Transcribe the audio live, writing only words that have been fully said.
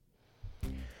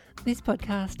This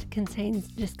podcast contains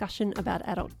discussion about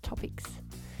adult topics.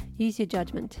 Use your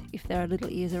judgment if there are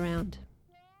little ears around.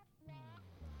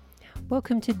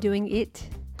 Welcome to Doing It.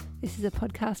 This is a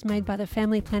podcast made by the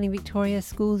Family Planning Victoria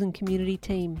Schools and Community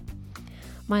team.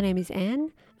 My name is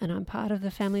Anne and I'm part of the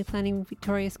Family Planning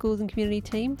Victoria Schools and Community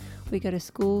team. We go to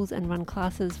schools and run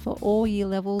classes for all year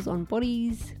levels on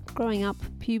bodies, growing up,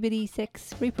 puberty,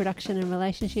 sex, reproduction and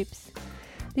relationships.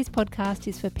 This podcast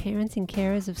is for parents and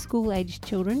carers of school-aged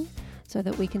children so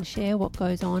that we can share what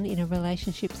goes on in a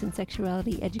relationships and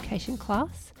sexuality education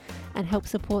class and help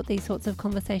support these sorts of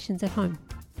conversations at home.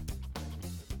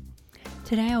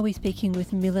 Today I'll be speaking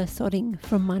with Mila Sodding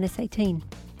from Minus 18.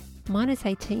 Minus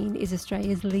 18 is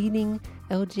Australia's leading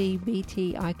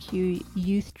LGBTIQ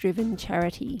youth-driven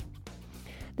charity.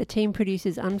 The team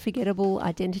produces unforgettable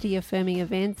identity-affirming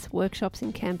events, workshops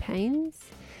and campaigns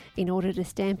in order to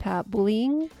stamp out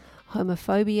bullying,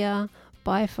 homophobia,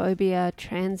 biphobia,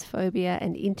 transphobia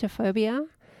and interphobia.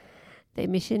 Their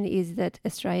mission is that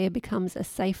Australia becomes a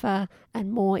safer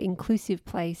and more inclusive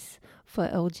place for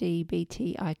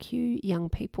LGBTIQ young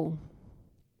people.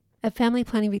 At Family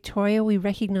Planning Victoria, we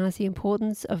recognise the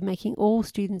importance of making all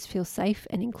students feel safe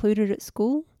and included at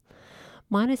school.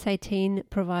 Minus 18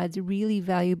 provides a really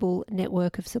valuable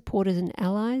network of supporters and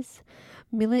allies.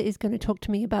 Mila is going to talk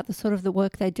to me about the sort of the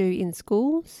work they do in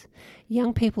schools.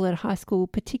 Young people at high school,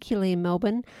 particularly in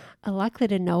Melbourne, are likely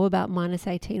to know about Minus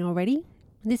 18 already.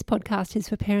 This podcast is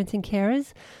for parents and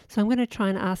carers, so I'm going to try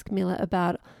and ask Mila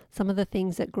about some of the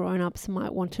things that grown-ups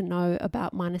might want to know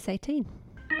about Minus 18.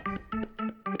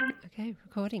 Okay,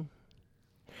 recording.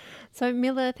 So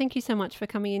Mila, thank you so much for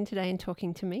coming in today and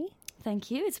talking to me.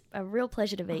 Thank you. It's a real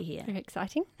pleasure to be here. Very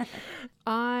exciting.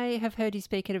 I have heard you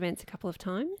speak at events a couple of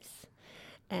times.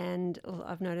 And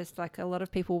I've noticed like a lot of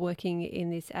people working in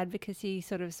this advocacy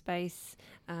sort of space,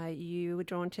 you were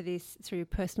drawn to this through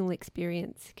personal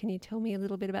experience. Can you tell me a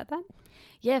little bit about that?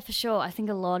 Yeah, for sure. I think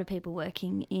a lot of people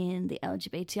working in the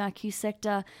LGBTIQ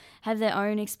sector have their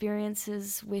own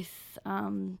experiences with,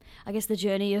 I guess, the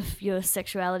journey of your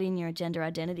sexuality and your gender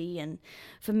identity. And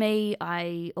for me,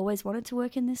 I always wanted to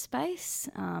work in this space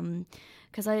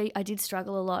because I did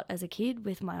struggle a lot as a kid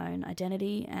with my own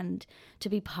identity, and to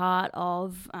be part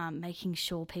of making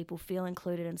sure people feel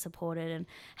included and supported and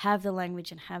have the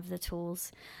language and have the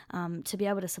tools to be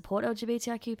able to support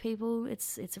LGBTIQ people,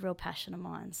 it's a real passion of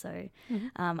mine. So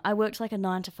I worked like a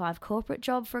 9-to-5 corporate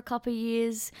job for a couple of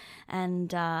years,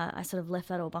 and I sort of left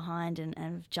that all behind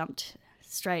and jumped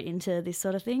straight into this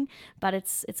sort of thing, but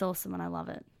it's awesome and I love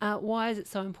it. Why is it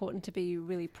so important to be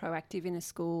really proactive in a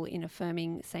school in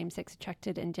affirming same-sex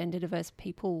attracted and gender diverse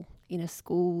people in a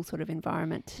school sort of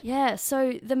environment? Yeah,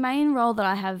 so the main role that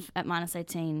I have at Minus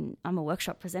 18, I'm a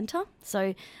workshop presenter.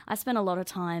 So I spend a lot of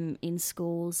time in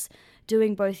schools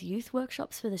doing both youth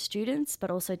workshops for the students, but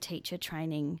also teacher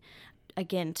training,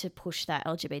 again, to push that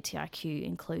LGBTIQ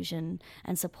inclusion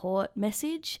and support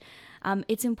message.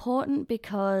 It's important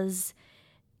because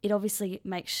it obviously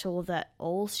makes sure that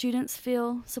all students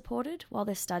feel supported while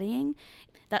they're studying.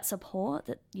 That support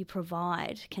that you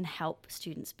provide can help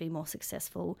students be more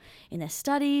successful in their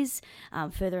studies,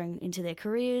 furthering into their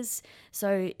careers.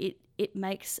 So it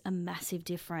makes a massive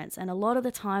difference. And a lot of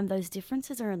the time, those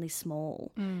differences are only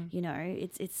small. You know,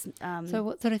 it's. So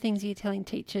what sort of things are you telling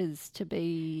teachers to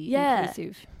be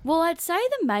inclusive? Well, I'd say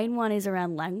the main one is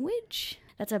around language.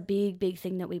 That's a big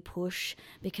thing that we push,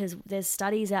 because there's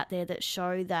studies out there that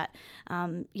show that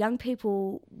young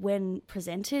people, when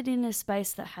presented in a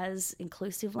space that has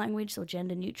inclusive language or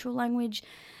gender neutral language,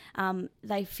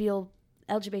 they feel,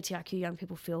 LGBTIQ young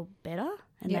people feel better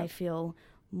and they feel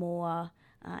more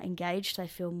engaged, they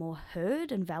feel more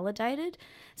heard and validated.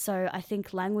 So I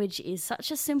think language is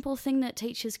such a simple thing that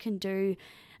teachers can do,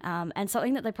 and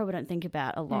something that they probably don't think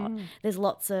about a lot. There's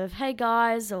lots of hey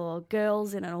guys or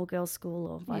girls in an all-girls school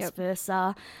or vice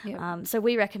versa. So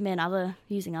we recommend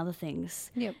using other things.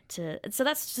 So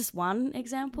that's just one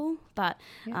example, but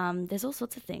there's all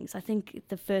sorts of things. I think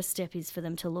the first step is for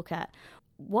them to look at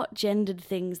what gendered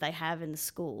things they have in the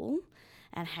school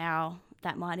and how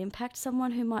that might impact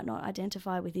someone who might not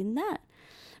identify within that.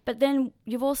 But then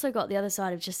you've also got the other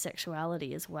side of just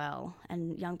sexuality as well,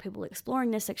 and young people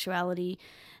exploring their sexuality,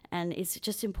 and it's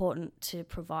just important to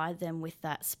provide them with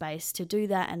that space to do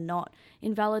that and not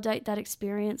invalidate that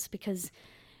experience, because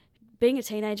being a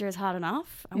teenager is hard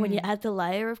enough, and when you add the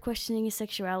layer of questioning your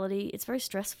sexuality, it's very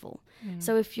stressful.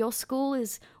 So if your school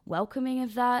is welcoming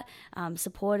of that,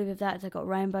 supportive of that, if they've got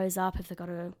rainbows up, if they've got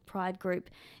a pride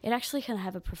group, it actually can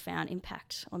have a profound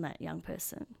impact on that young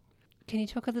person. Can you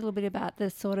talk a little bit about the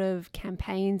sort of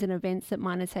campaigns and events that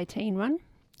Minus 18 run?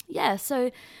 Yeah,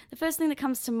 so the first thing that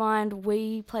comes to mind,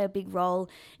 we play a big role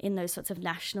in those sorts of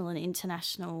national and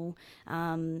international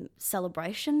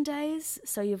celebration days.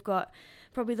 So you've got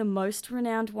probably the most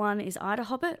renowned one is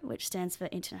IDAHOBIT, which stands for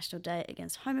International Day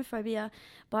Against Homophobia,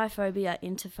 Biphobia,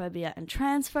 Interphobia and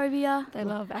Transphobia. They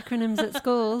love acronyms at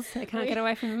schools. They can't get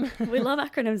away from them. We love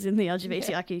acronyms in the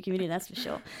LGBTIQ community, that's for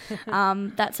sure.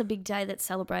 That's a big day that's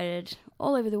celebrated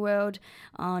all over the world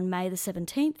on May the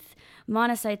 17th.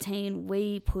 Minus 18,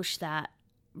 we push that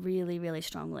really, really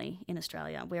strongly in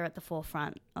Australia. We're at the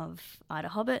forefront of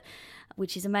IDAHOBIT,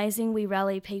 which is amazing. We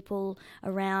rally people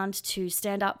around to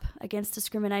stand up against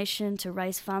discrimination, to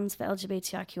raise funds for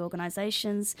LGBTIQ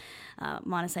organisations.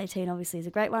 Minus 18 obviously is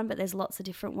a great one, but there's lots of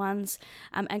different ones,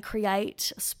 and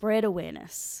spread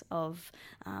awareness of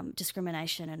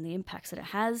discrimination and the impacts that it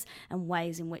has and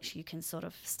ways in which you can sort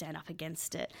of stand up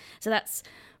against it. So that's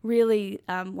really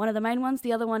one of the main ones.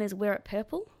 The other one is Wear It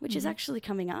Purple, which is actually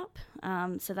coming up.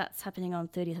 So that's happening on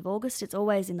 30th of August. It's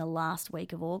always in the last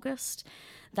week of August.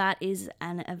 That is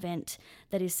an event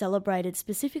that is celebrated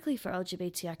specifically for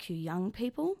LGBTIQ young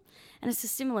people. And it's a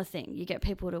similar thing. You get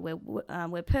people to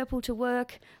wear purple to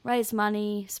work, raise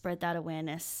money, spread that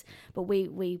awareness. But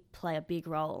we play a big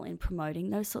role in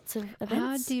promoting those sorts of events.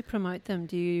 How do you promote them?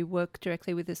 Do you work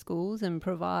directly with the schools and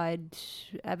provide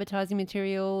advertising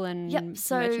material and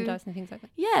merchandise and things like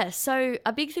that? Yeah, so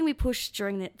a big thing we push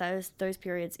during those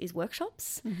periods is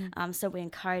workshops. So we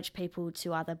encourage people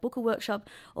to either book a workshop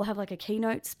or have like a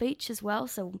keynote speech as well.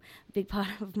 So a big part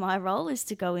of my role is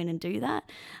to go in and do that.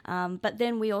 But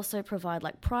then we also provide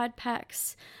like pride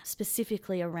packs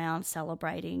specifically around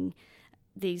celebrating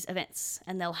these events,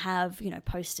 and they'll have, you know,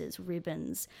 posters,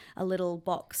 ribbons, a little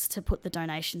box to put the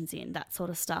donations in, that sort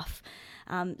of stuff.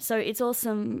 So it's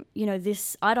awesome. You know,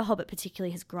 this IDAHOBIT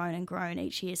particularly has grown and grown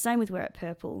each year. Same with Wear It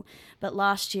Purple. But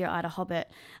last year, IDAHOBIT,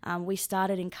 we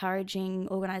started encouraging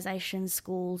organisations,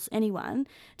 schools, anyone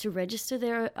to register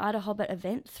their IDAHOBIT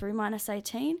event through Minus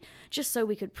 18, just so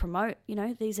we could promote, you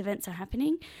know, these events are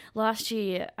happening. Last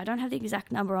year, I don't have the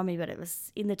exact number on me, but it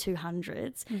was in the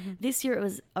 200s. This year it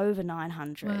was over 900.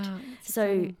 Wow,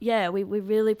 so yeah, we're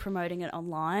really promoting it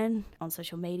online, on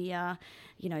social media,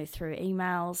 you know, through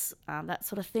emails, that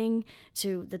sort of thing,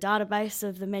 to the database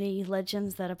of the many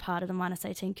legends that are part of the Minus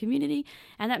 18 community.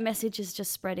 And that message is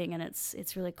just spreading, and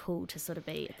it's really cool to sort of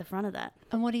be at the front of that.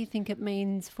 And what do you think it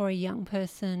means for a young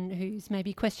person who's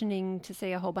maybe questioning to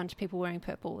see a whole bunch of people wearing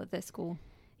purple at their school?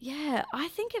 Yeah, I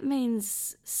think it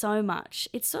means so much.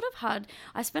 It's sort of hard.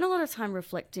 I spent a lot of time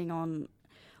reflecting on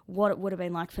what it would have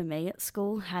been like for me at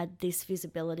school had this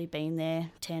visibility been there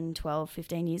 10, 12,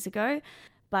 15 years ago.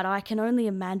 But I can only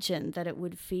imagine that it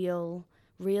would feel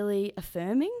really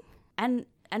affirming and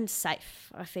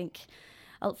safe. I think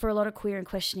for a lot of queer and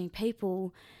questioning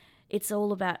people, it's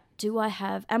all about,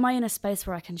 am I in a space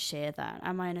where I can share that?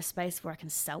 Am I in a space where I can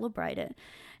celebrate it?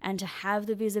 And to have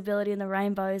the visibility and the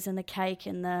rainbows and the cake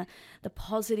and the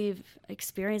positive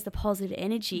experience, the positive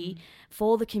energy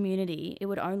for the community, it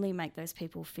would only make those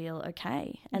people feel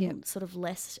okay and sort of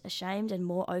less ashamed and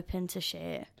more open to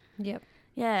share. Yep.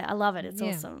 Yeah, I love it. It's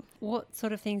awesome. What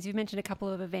sort of things, you've mentioned a couple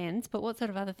of events, but what sort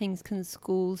of other things can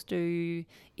schools do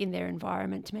in their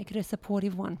environment to make it a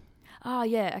supportive one? Oh,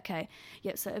 yeah, okay.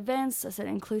 Yeah, so events, I said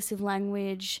inclusive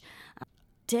language.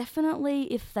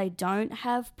 Definitely if they don't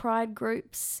have pride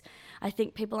groups, I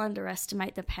think people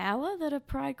underestimate the power that a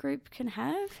pride group can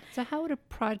have. So how would a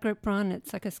pride group run?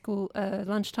 It's like a school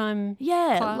lunchtime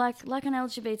class? like an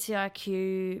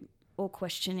LGBTIQ or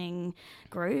questioning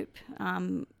group,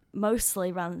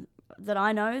 mostly they run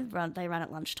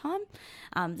at lunchtime.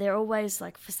 They're always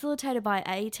like facilitated by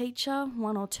a teacher,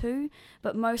 one or two,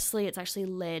 but mostly it's actually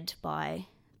led by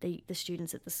the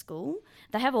students at the school.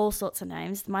 They have all sorts of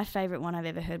names. My favourite one I've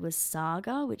ever heard was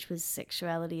Saga, which was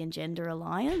Sexuality and Gender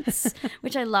Alliance,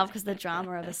 which I love because the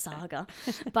drama of a saga.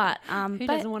 But who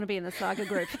doesn't want to be in the Saga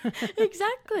group?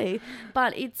 Exactly.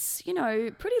 But it's, you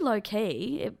know, pretty low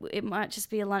key. It might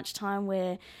just be a lunchtime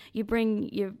where you bring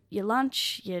your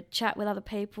lunch, you chat with other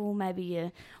people, maybe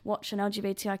you watch an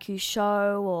LGBTIQ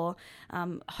show or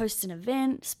host an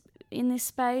event in this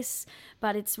space.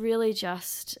 But it's really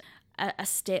just a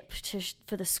step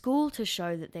for the school to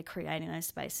show that they're creating those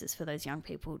spaces for those young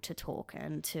people to talk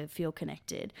and to feel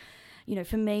connected. You know,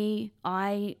 for me,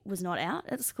 I was not out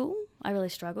at school. I really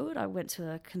struggled. I went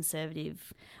to a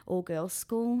conservative all-girls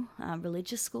school,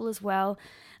 religious school as well.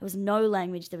 There was no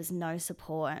language, there was no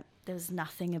support. there was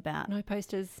nothing about No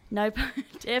posters.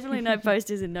 Definitely no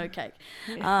posters and no cake.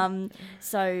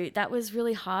 So that was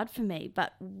really hard for me.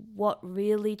 But what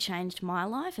really changed my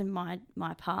life and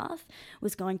my path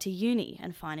was going to uni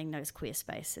and finding those queer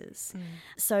spaces.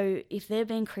 So if they're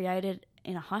being created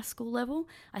in a high school level,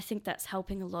 I think that's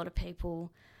helping a lot of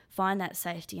people find that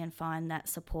safety and find that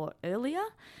support earlier.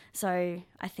 So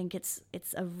I think it's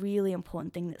a really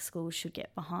important thing that schools should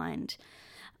get behind.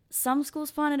 Some schools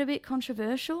find it a bit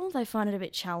controversial. They find it a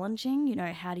bit challenging. You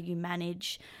know, how do you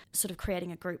manage sort of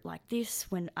creating a group like this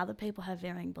when other people have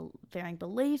varying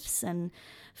beliefs and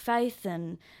faith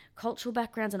and cultural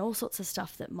backgrounds and all sorts of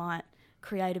stuff that might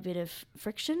create a bit of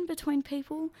friction between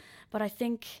people. But I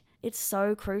think it's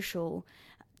so crucial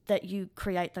that you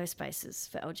create those spaces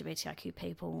for LGBTIQ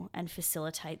people and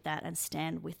facilitate that and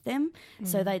stand with them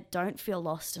so they don't feel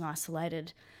lost and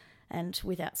isolated and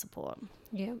without support.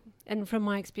 Yeah. And from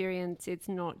my experience, it's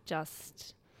not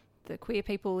just the queer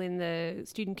people in the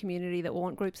student community that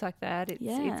want groups like that.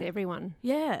 It's everyone.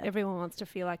 Yeah. Everyone wants to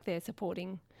feel like they're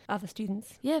supporting other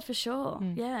students. Yeah, for sure.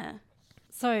 Yeah.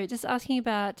 So just asking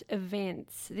about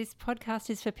events. This podcast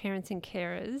is for parents and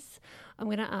carers. I'm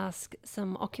going to ask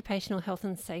some occupational health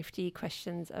and safety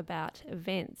questions about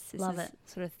events. Love it.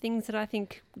 Sort of things that I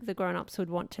think the grown-ups would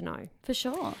want to know. For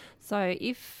sure. So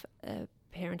if a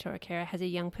parent or a carer has a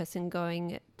young person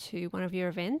going to one of your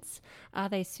events, are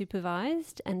they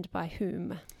supervised and by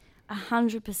whom?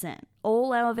 100%.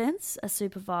 All our events are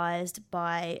supervised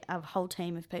by a whole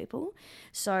team of people.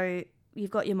 So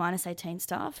you've got your -18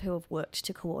 staff who have worked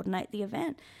to coordinate the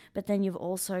event, but then you've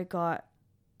also got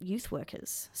youth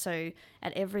workers. So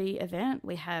at every event,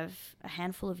 we have a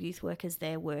handful of youth workers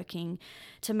there working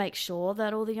to make sure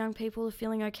that all the young people are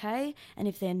feeling okay. And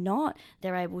if they're not,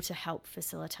 they're able to help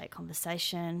facilitate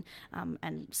conversation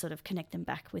and sort of connect them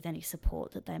back with any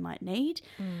support that they might need.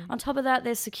 On top of that,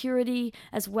 there's security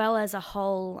as well as a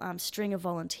whole string of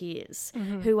volunteers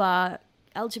who are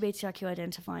LGBTIQ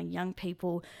identifying young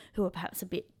people who are perhaps a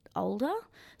bit older,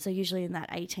 so usually in that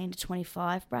 18 to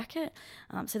 25 bracket.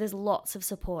 So there's lots of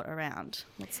support around.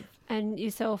 And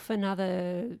yourself and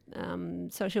other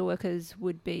social workers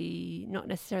would be not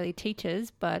necessarily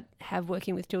teachers, but have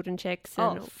working with children checks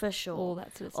and for sure. All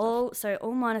that sort of stuff. So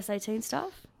all -18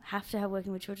 staff have to have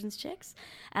working with children's checks,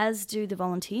 as do the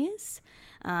volunteers.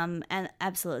 And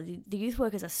absolutely, the youth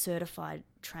workers are certified,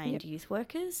 trained youth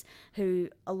workers who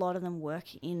a lot of them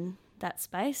work in that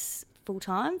space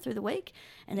full-time through the week,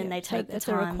 and then they take the time. It's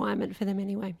a requirement for them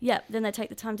anyway. Yeah, then they take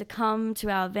the time to come to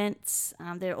our events.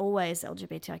 They're always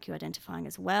LGBTIQ identifying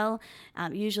as well,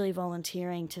 usually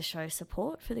volunteering to show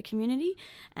support for the community.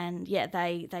 And yeah,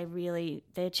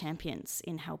 they're champions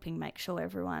in helping make sure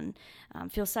everyone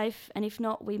feels safe, and if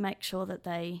not, we make sure that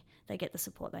they get the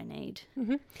support they need.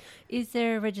 Is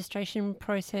there a registration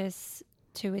process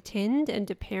to attend, and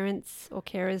do parents or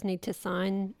carers need to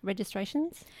sign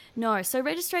registrations? No, so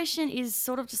registration is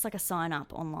sort of just like a sign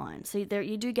up online. So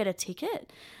you do get a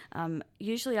ticket.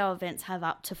 Usually our events have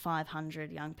up to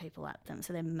 500 young people at them,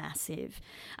 so they're massive.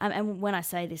 And when I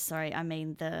say this, I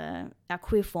mean our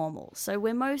queer formals. So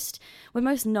we're most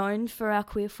known for our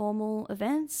queer formal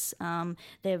events.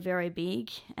 They're very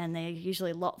big, and there are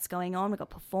usually lots going on. We've got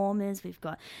performers, we've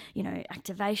got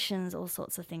activations, all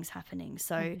sorts of things happening.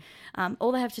 So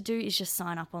all they have to do is just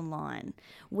sign up online.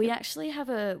 We actually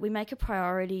we make a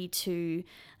priority to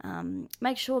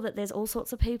make sure that there's all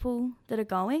sorts of people that are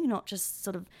going, not just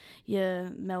sort of your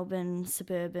Melbourne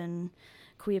suburban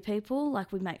queer people.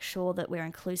 Like, we make sure that we're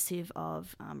inclusive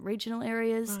of regional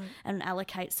areas and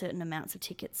allocate certain amounts of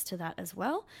tickets to that as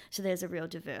well. So there's a real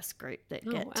diverse group that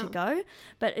get to go,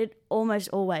 but it almost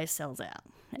always sells out,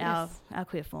 our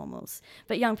queer formals.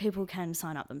 But young people can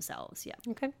sign up themselves,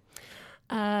 Okay.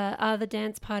 Are the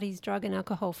dance parties drug and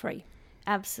alcohol free?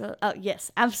 Absolutely. Oh,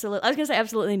 yes, absolutely. I was going to say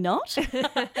absolutely not,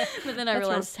 but then I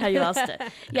realised how you asked it.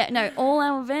 Yeah, no, all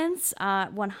our events are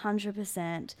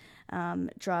 100%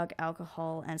 drug,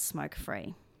 alcohol and smoke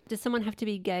free. Does someone have to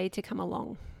be gay to come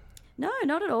along? No,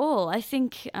 not at all. I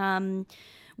think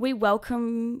we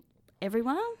welcome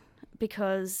everyone,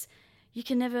 because you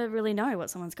can never really know what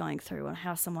someone's going through or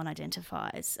how someone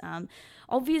identifies.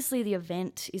 Obviously, the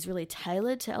event is really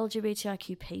tailored to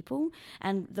LGBTIQ people,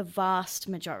 and the vast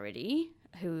majority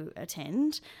who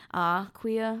attend are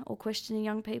queer or questioning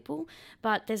young people,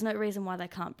 but there's no reason why they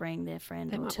can't bring their friend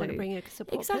or two. They might want to bring a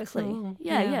support person along.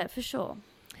 Yeah, for sure.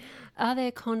 Are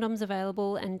there condoms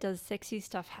available, and does sexy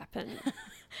stuff happen?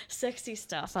 Sexy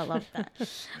stuff, I love that.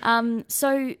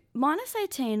 So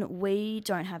 -18, we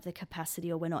don't have the capacity,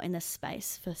 or we're not in the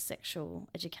space for sexual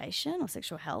education or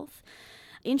sexual health.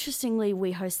 Interestingly,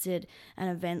 we hosted an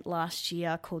event last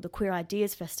year called the Queer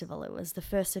Ideas Festival. It was the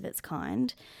first of its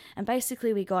kind. And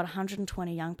basically we got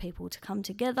 120 young people to come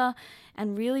together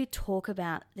and really talk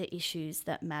about the issues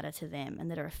that matter to them and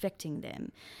that are affecting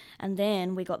them. And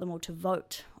then we got them all to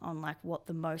vote on like what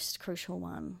the most crucial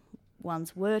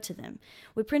ones were to them.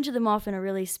 We printed them off in a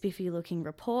really spiffy looking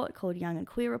report called Young and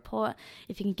Queer Report.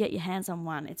 If you can get your hands on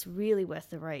one, it's really worth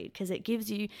the read because it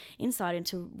gives you insight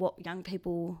into what young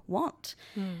people want.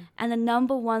 And the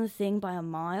number one thing by a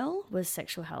mile was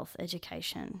sexual health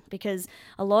education, because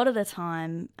a lot of the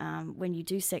time when you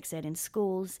do sex ed in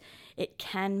schools, it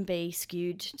can be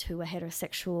skewed to a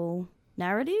heterosexual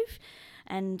narrative.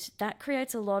 And that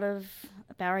creates a lot of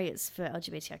barriers for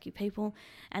LGBTIQ people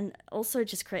and also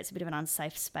just creates a bit of an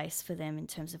unsafe space for them in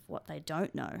terms of what they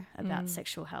don't know about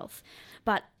sexual health.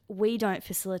 But we don't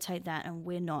facilitate that, and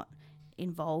we're not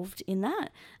involved in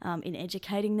that, in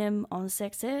educating them on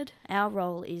sex ed. Our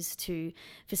role is to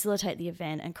facilitate the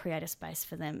event and create a space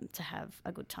for them to have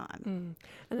a good time.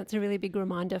 And that's a really big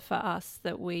reminder for us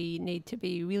that we need to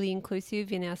be really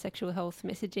inclusive in our sexual health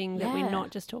messaging, that we're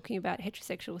not just talking about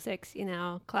heterosexual sex in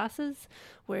our classes,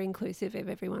 we're inclusive of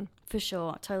everyone. For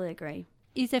sure, totally agree.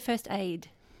 Is there first aid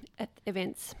at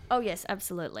events? Oh yes,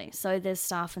 absolutely. So there's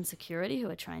staff and security who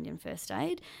are trained in first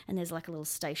aid, and there's like a little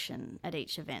station at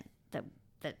each event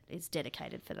that is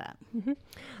dedicated for that.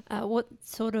 What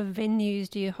sort of venues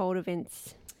do you hold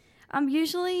events?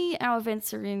 Usually our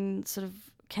events are in sort of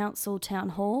council town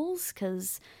halls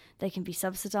because they can be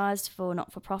subsidised for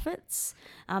not-for-profits,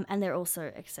 and they're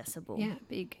also accessible. Yeah,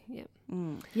 big, yeah.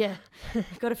 Yeah,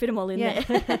 got to fit them all in there.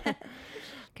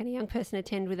 Can a young person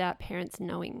attend without parents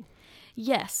knowing?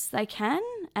 Yes, they can,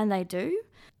 and they do.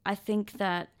 I think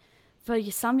that for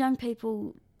some young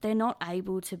people, they're not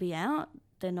able to be out.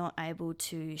 They're not able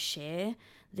to share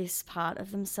this part of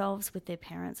themselves with their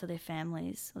parents or their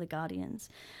families or their guardians.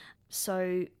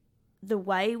 So the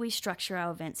way we structure our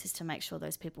events is to make sure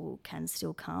those people can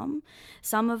still come.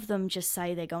 Some of them just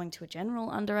say they're going to a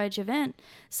general underage event.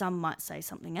 Some might say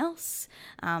something else.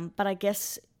 But I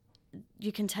guess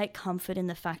you can take comfort in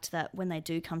the fact that when they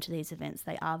do come to these events,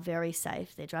 they are very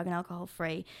safe. They're drug and alcohol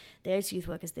free. There's youth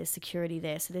workers, there's security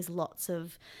there. So there's lots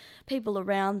of people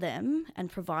around them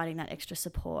and providing that extra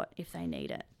support if they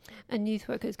need it. And youth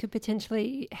workers could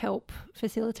potentially help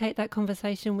facilitate that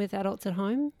conversation with adults at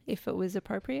home if it was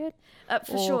appropriate?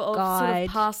 For sure, or guide. sort of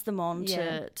pass them on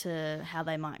to how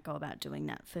they might go about doing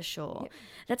that, for sure. Yep.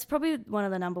 That's probably one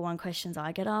of the number one questions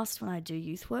I get asked when I do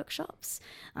youth workshops.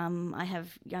 I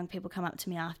have young people come up to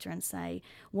me after and say,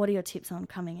 what are your tips on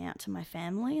coming out to my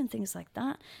family and things like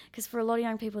that? Because for a lot of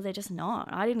young people, they're just not.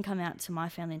 I didn't come out to my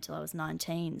family until I was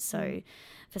 19, so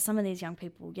for some of these young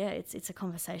people, it's a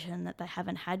conversation that they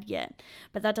haven't had yet.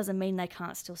 But that doesn't mean they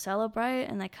can't still celebrate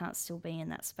and they can't still be in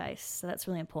that space. So that's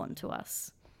really important to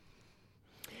us.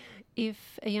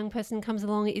 If a young person comes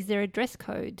along, is there a dress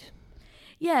code?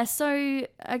 Yeah, so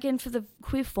again, for the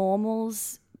queer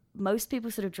formals, most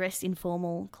people sort of dress in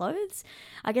formal clothes.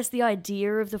 I guess the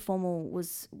idea of the formal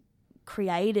was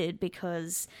created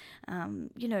because,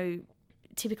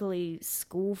 typically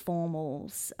school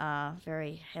formals are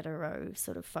very hetero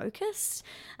sort of focused.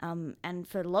 And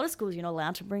for a lot of schools, you're not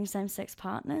allowed to bring same-sex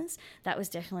partners. That was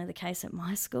definitely the case at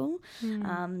my school.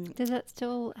 Does that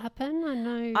still happen?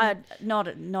 I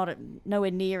know.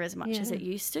 Nowhere near as much as it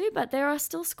used to, but there are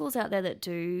still schools out there that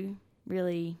do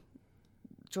really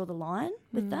draw the line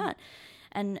with that.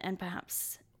 And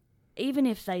perhaps even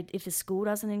if the school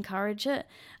doesn't encourage it,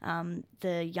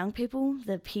 the young people,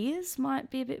 the peers, might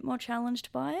be a bit more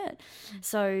challenged by it.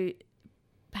 So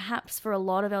perhaps for a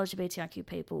lot of LGBTIQ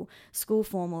people, school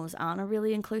formals aren't a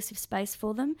really inclusive space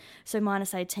for them. So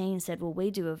Minus 18 said, well, we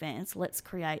do events, let's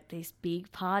create this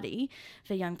big party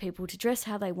for young people to dress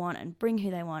how they want and bring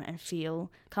who they want and feel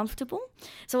comfortable.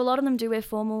 So a lot of them do wear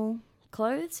formal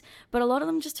clothes, but a lot of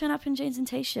them just turn up in jeans and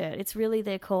t-shirt. It's really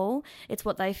their call. It's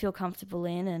what they feel comfortable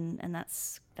in, and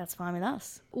that's fine with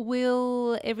us.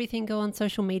 Will everything go on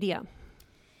social media?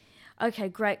 Okay,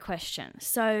 great question.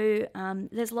 So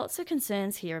there's lots of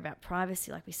concerns here about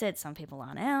privacy. Like we said, some people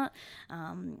aren't out.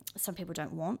 Some people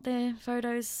don't want their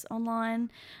photos online,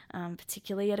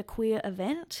 particularly at a queer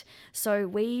event. So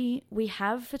we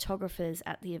have photographers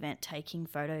at the event taking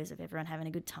photos of everyone having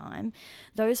a good time.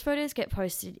 Those photos get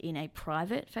posted in a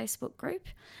private Facebook group,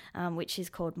 which is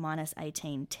called Minus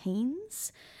 18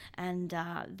 Teens. And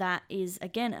that is,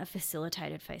 again, a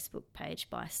facilitated Facebook page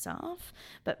by staff.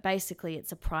 But basically,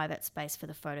 it's a private space for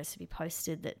the photos to be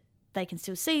posted that they can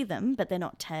still see them, but they're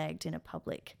not tagged in a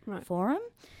public forum.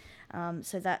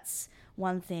 So that's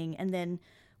one thing. And then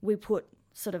we put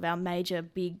sort of our major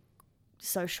big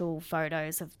social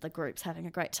photos of the groups having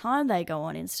a great time, they go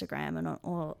on Instagram and on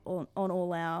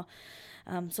all our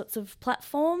sorts of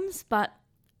platforms. But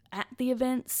at the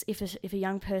events, if a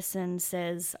young person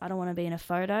says, I don't want to be in a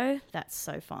photo, that's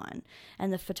so fine.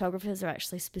 And the photographers are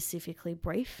actually specifically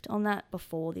briefed on that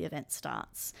before the event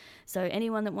starts. So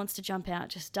anyone that wants to jump out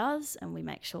just does, and we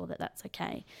make sure that that's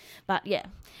okay. But yeah,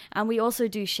 we also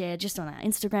do share just on our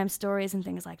Instagram stories and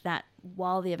things like that.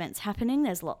 While the event's happening,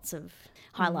 there's lots of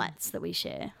highlights that we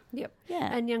share. Yep. Yeah.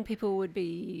 And young people would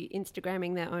be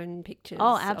Instagramming their own pictures.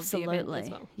 Oh, Of the absolutely. event as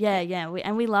well. Yeah.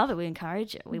 We love it. We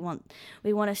encourage it. We want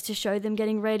us to show them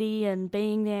getting ready and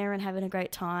being there and having a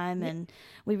great time, and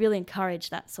we really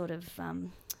encourage that sort of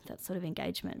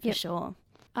engagement for sure.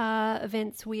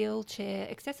 Events wheelchair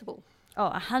accessible?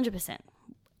 Oh, 100%.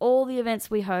 All the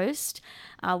events we host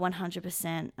are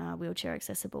 100% wheelchair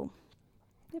accessible.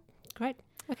 Yep. Great.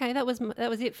 Okay, that was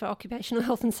it for occupational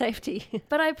health and safety.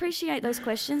 But I appreciate those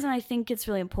questions, and I think it's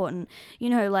really important.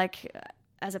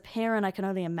 As a parent, I can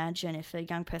only imagine if a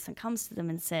young person comes to them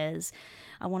and says,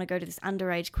 I want to go to this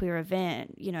underage queer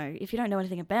event. If you don't know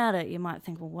anything about it, you might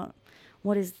think, well,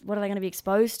 what are they going to be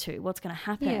exposed to? What's going to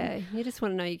happen? Yeah, you just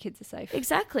want to know your kids are safe.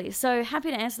 Exactly. So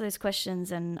happy to answer those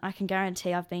questions, and I can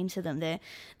guarantee I've been to them. The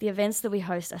events that we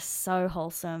host are so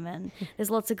wholesome, and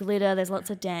there's lots of glitter, there's lots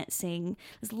of dancing,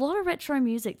 there's a lot of retro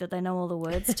music that they know all the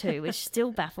words to, which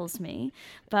still baffles me.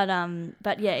 But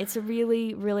yeah, it's a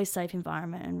really, really safe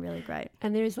environment and really great.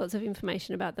 And there is lots of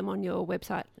information about them on your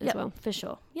website as well. For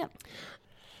sure. Yep.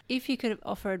 If you could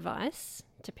offer advice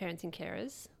to parents and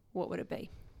carers, what would it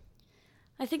be?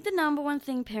 I think the number one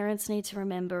thing parents need to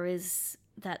remember is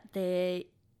that their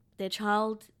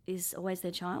child is always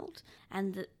their child,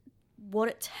 and that what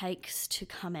it takes to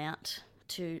come out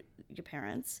to your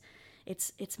parents,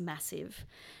 it's massive.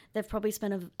 They've probably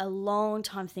spent a long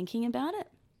time thinking about it.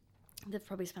 They've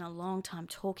probably spent a long time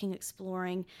talking,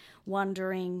 exploring,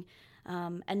 wondering,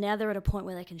 and now they're at a point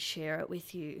where they can share it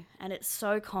with you. And it's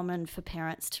so common for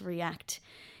parents to react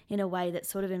in a way that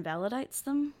sort of invalidates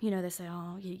them. They say,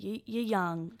 oh, you're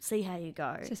young, see how you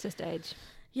go. It's just a stage.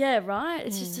 Yeah, right?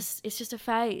 It's just a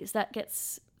phase that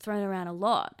gets thrown around a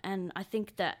lot. And I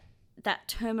think that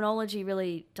terminology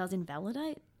really does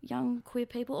invalidate young queer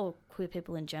people, or queer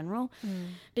people in general,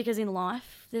 because in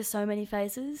life there's so many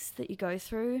phases that you go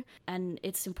through, and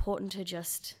it's important to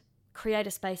just create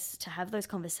a space to have those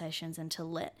conversations and to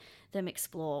let them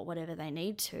explore whatever they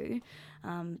need to,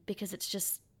 because it's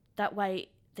just that way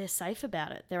they're safe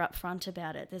about it. They're upfront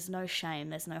about it. There's no shame.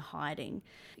 There's no hiding.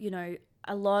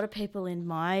 A lot of people in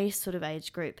my sort of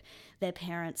age group, their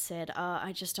parents said,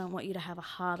 I just don't want you to have a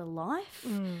harder life.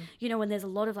 When there's a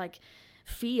lot of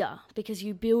fear, because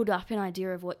you build up an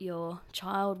idea of what your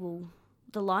child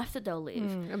the life that they'll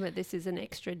live. But this is an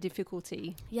extra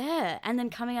difficulty. Yeah, and then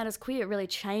coming out as queer, it really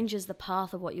changes the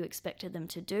path of what you expected them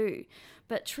to do.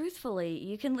 But truthfully,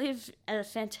 you can live a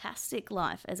fantastic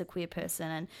life as a queer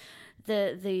person, and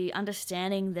the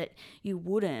understanding that you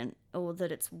wouldn't, or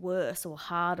that it's worse or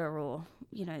harder, or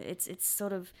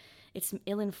it's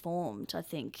ill-informed, I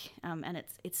think, and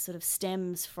it sort of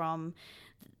stems from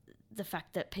the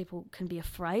fact that people can be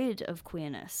afraid of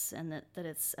queerness, and that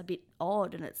it's a bit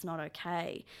odd and it's not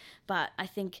okay. But I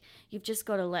think you've just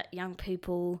got to let young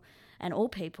people, and all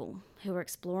people who are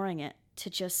exploring it, to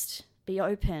just be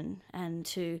open and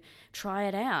to try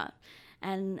it out.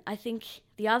 And I think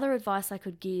the other advice I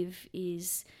could give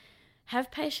is have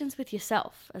patience with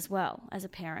yourself as well as a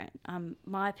parent.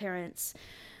 My parents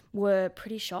were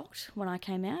pretty shocked when I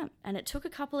came out, and it took a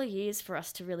couple of years for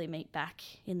us to really meet back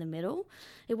in the middle.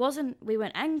 We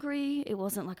weren't angry, it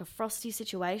wasn't like a frosty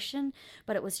situation,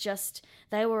 but it was just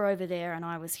they were over there and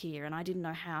I was here, and I didn't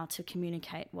know how to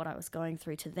communicate what I was going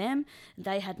through to them.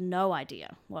 They had no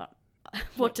idea what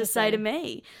to say to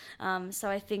me. So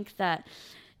I think that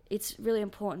it's really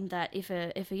important that if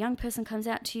a young person comes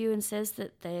out to you and says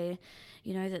that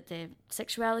that their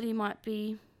sexuality might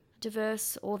be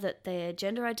diverse, or that their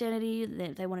gender identity,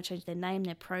 they want to change their name,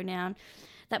 their pronoun,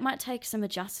 that might take some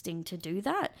adjusting to do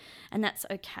that, and that's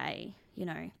okay,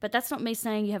 But that's not me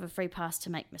saying you have a free pass to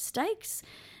make mistakes.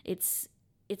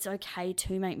 It's okay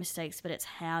to make mistakes, but it's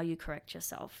how you correct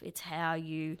yourself. It's how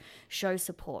you show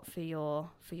support for your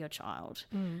child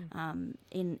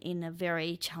in a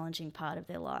very challenging part of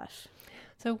their life.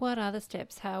 So what are the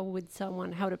steps? How would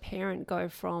a parent go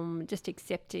from just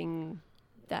accepting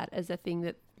that as a thing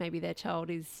that maybe their child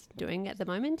is doing at the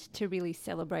moment to really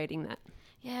celebrating that?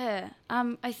 Yeah,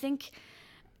 I think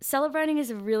celebrating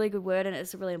is a really good word, and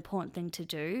it's a really important thing to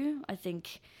do, I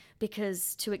think,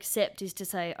 because to accept is to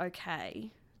say,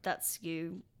 okay, that's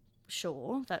you,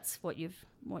 sure, that's what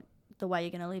the way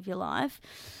you're going to live your life.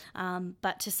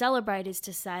 But to celebrate is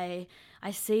to say,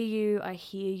 I see you, I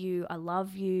hear you, I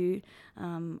love you.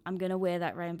 I'm going to wear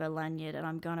that rainbow lanyard, and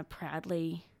I'm going to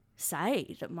proudly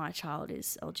say that my child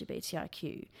is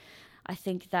LGBTIQ. I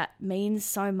think that means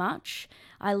so much.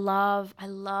 I love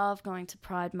going to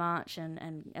Pride March and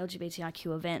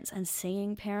LGBTIQ events and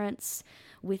seeing parents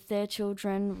with their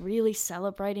children, really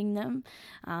celebrating them.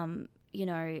 You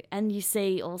know, and you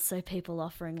see also people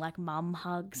offering like mum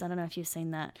hugs. I don't know if you've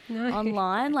seen that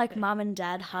online, like mum and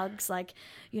dad hugs, like,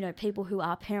 you know, people who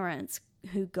are parents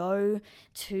who go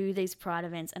to these Pride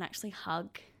events and actually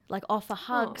offer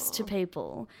hugs to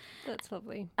people. That's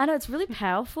lovely. I know, it's really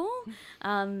powerful.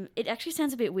 It actually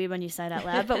sounds a bit weird when you say it out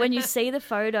loud, but when you see the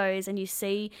photos and you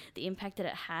see the impact that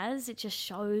it has, it just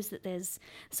shows that there's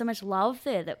so much love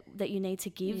there that you need to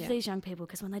give these young people,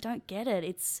 because when they don't get it,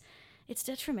 it's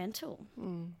detrimental.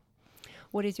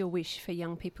 What is your wish for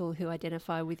young people who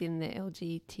identify within the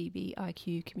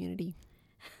LGBTIQ community?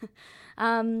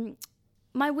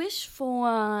 My wish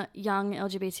for young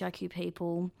LGBTIQ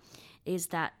people is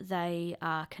that they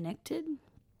are connected,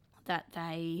 that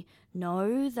they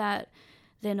know that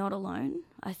they're not alone.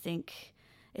 I think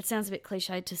it sounds a bit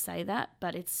cliched to say that,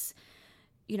 but it's,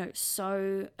 you know,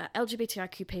 so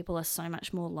LGBTIQ people are so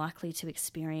much more likely to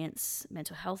experience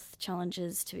mental health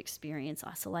challenges, to experience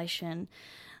isolation.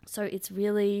 So it's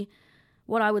really,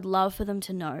 what I would love for them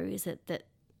to know is that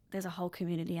there's a whole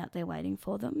community out there waiting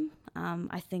for them.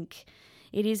 I think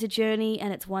it is a journey,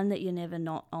 and it's one that you're never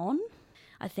not on.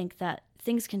 I think that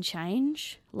things can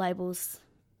change, labels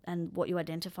and what you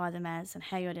identify them as and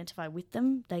how you identify with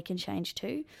them, they can change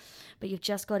too. But you've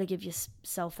just got to give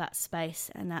yourself that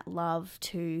space and that love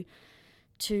to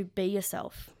be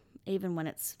yourself, even when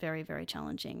it's very, very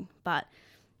challenging. But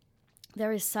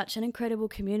there is such an incredible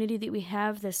community that we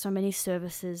have. There's so many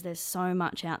services. There's so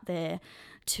much out there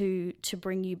to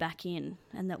bring you back in,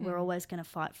 and that we're always going to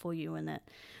fight for you, and that,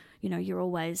 you know, you're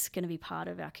always going to be part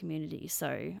of our community.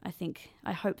 So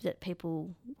I hope that people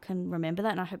can remember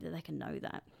that, and I hope that they can know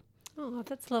that. Oh,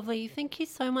 that's lovely. Thank you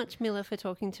so much, Mila, for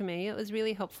talking to me. It was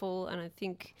really helpful, and I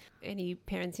think any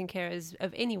parents and carers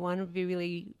of anyone would be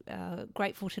really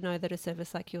grateful to know that a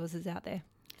service like yours is out there.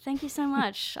 Thank you so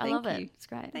much. I love it. It's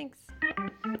great. Thanks.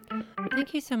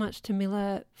 Thank you so much to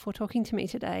Mila for talking to me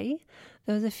today.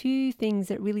 There was a few things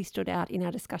that really stood out in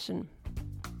our discussion.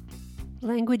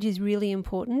 Language is really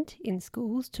important in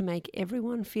schools to make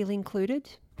everyone feel included.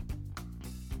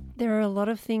 There are a lot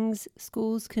of things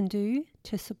schools can do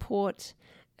to support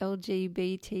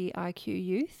LGBTIQ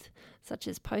youth, such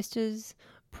as posters,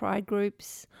 pride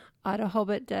groups, Ida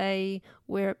Hobbit Day,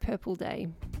 Wear It Purple Day.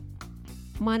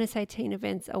 Minus 18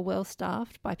 events are well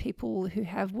staffed by people who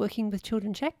have working with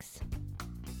children checks.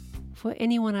 For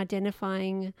anyone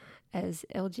identifying as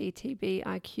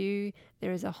LGBTIQ,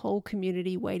 there is a whole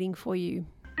community waiting for you.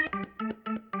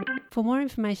 For more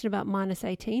information about Minus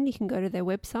 18, you can go to their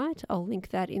website. I'll link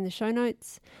that in the show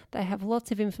notes. They have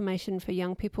lots of information for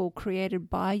young people created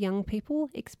by young people,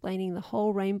 explaining the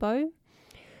whole rainbow.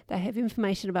 They have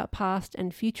information about past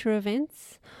and future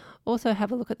events. Also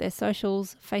have a look at their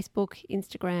socials: Facebook,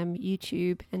 Instagram,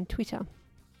 YouTube, and Twitter.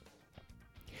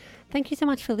 Thank you so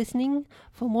much for listening.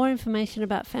 For more information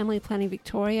about Family Planning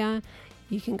Victoria,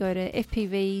 you can go to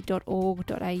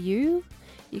fpv.org.au.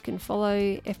 You can follow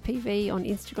FPV on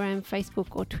Instagram, Facebook,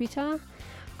 or Twitter.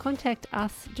 Contact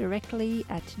us directly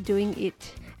at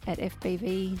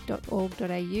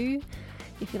doingit@fpv.org.au.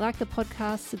 If you like the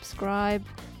podcast, subscribe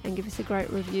and give us a great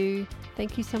review.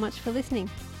 Thank you so much for listening.